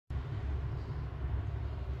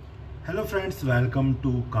Hello friends, welcome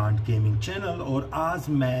to can't gaming channel. और आज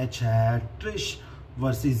match है ट्रिश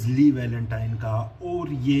वर्सेस ली Valentine का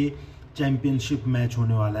और ये चैंपियनशिप मैच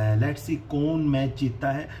होने वाला है। लेट्स सी कौन मैच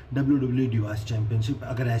जीतता है WWE डिवास चैंपियनशिप।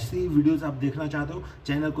 अगर ऐसी वीडियोस आप देखना चाहते हो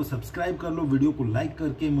चैनल को सब्सक्राइब कर लो, वीडियो को लाइक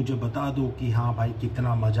करके मुझे बता दो कि हाँ भाई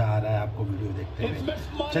कितना मज़ा आ रहा है आपको वीडियो देखते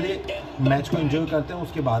हुए। चलिए मैच को एंजॉय करते हैं,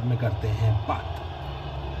 उसके बाद में करते हैं बात।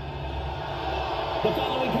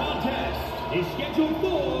 Is scheduled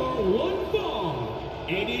for one fall,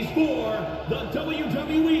 and is for the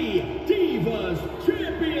WWE Divas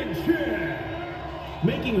Championship.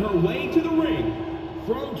 Making her way to the ring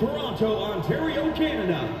from Toronto, Ontario,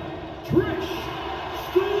 Canada, Trish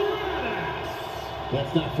Stratus.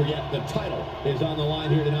 Let's not forget the title is on the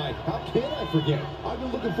line here tonight. How can I forget? I've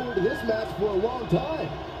been looking forward to this match for a long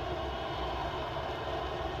time.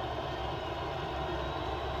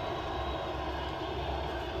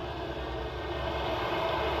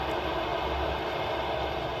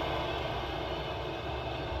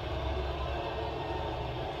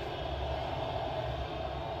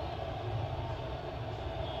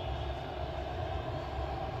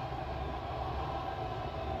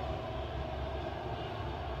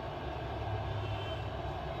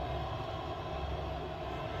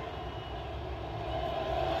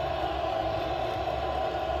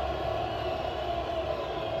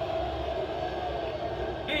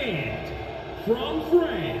 And from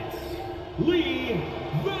France,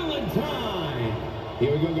 Valentine.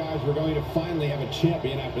 Here we go, guys. We're going to finally have a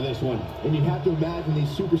champion after this one. And you have to imagine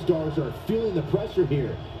these superstars are feeling the pressure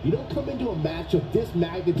here. You don't come into a match of this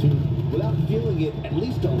magnitude without feeling it at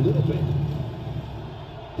least a little bit.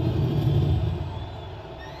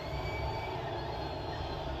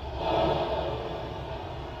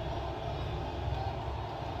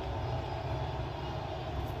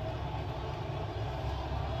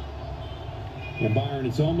 And Byron,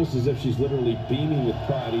 it's almost as if she's literally beaming with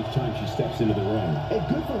pride each time she steps into the ring. And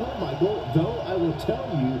good for her, Michael, though I will tell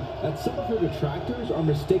you that some of her detractors are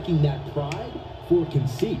mistaking that pride for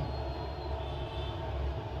conceit.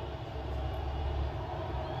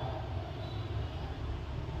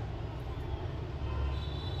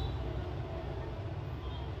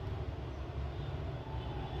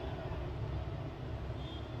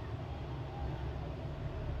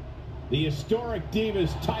 The historic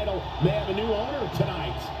Divas title may have a new owner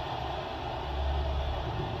tonight.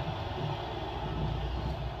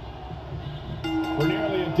 For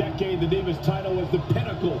nearly a decade, the Divas title was the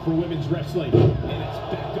pinnacle for women's wrestling. And it's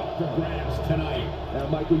back up for grabs tonight. Now,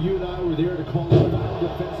 Michael, you and I were there to call the final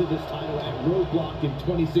defense of this title at Roadblock in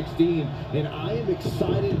 2016. And I am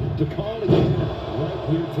excited to call it again right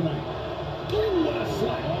here tonight. Ooh, what a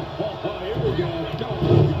slap. Oh, here we go.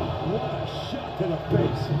 What a shot to the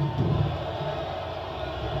face.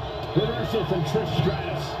 Reversal from Trish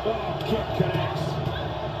Stratus. Oh, kick connects.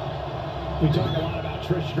 We talk a lot about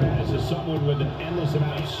Trish Stratus as someone with an endless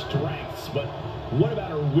amount of strengths, but what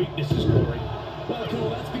about her weaknesses, Corey? Well, Cole,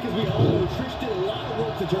 that's because we all know Trish did a lot of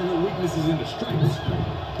work to turn her weaknesses into strengths.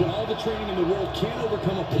 But all the training in the world can't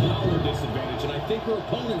overcome a power disadvantage, and I think her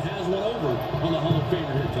opponent has one over on the Hall of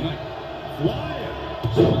Famer here tonight. Flying.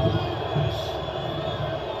 Splash.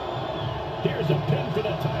 Here's a pin for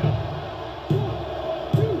the title.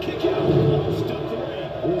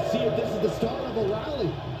 We'll see if this is the start of a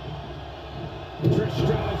rally. Trish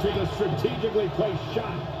Stratus with a strategically placed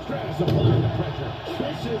shot. Stratus applying the pressure.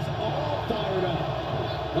 Trish is all fired up.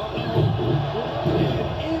 Uh-oh. An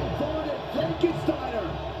inverted Frankensteiner.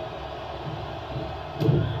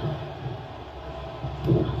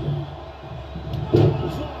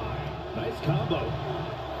 Slide. Nice combo.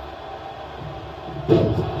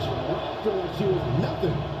 Dropped her when she was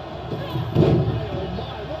nothing. Oh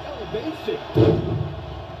my, what elevation.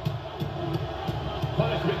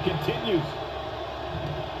 Punishment continues.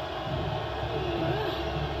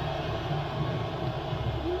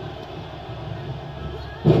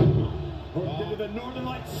 Into the Northern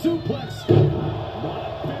Lights suplex.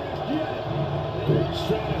 Not finished yet.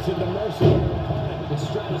 Stratus into mercy of her opponent. But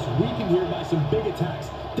Stratus weakened here by some big attacks.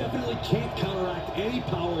 Definitely can't counteract any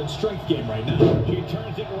power and strength game right now. She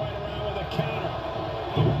turns it right around with a counter.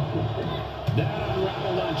 That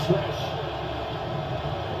unraveled on Trish.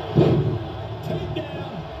 Take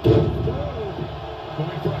down.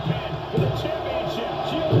 Going for a pin for the championship.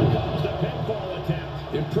 She overcomes the pinfall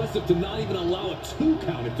attempt. Impressive to not even allow a 2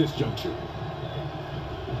 count at this juncture.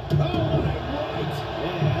 Oh, right.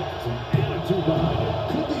 Yeah, that's some attitude behind it.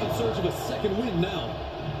 Could be in search of a second win now.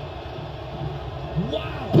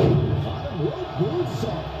 Wow! Bottom rope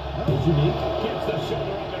moonsault. That was unique. Gets the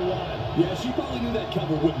shoulder up and one. Yeah, she probably knew that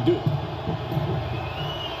cover wouldn't do it.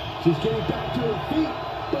 She's getting back to her feet.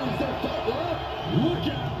 But is there fight left? Look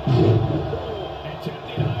out!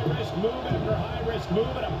 Attempting high-risk move after high-risk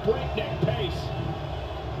move at a breakneck pace.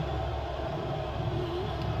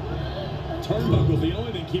 Turnbuckle's the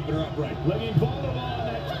only thing keeping her upright. Looking vulnerable on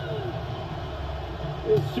that.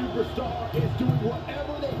 This superstar is doing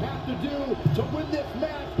whatever they have to do to win this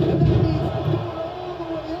match, and that means going all the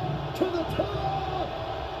way up to the top.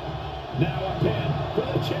 Now a pin for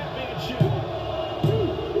the championship.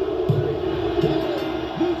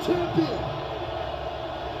 New champion.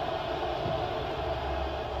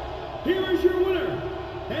 Here is your winner,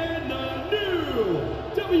 and the new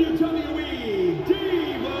WWE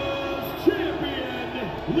Divas Champion,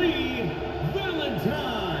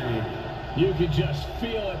 Valentine. You can just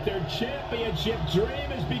feel it. Their championship dream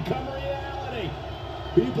has become reality.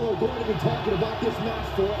 People are going to be talking about this match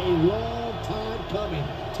for a long time coming.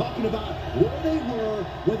 Talking about where they were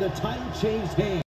when the title changed hands.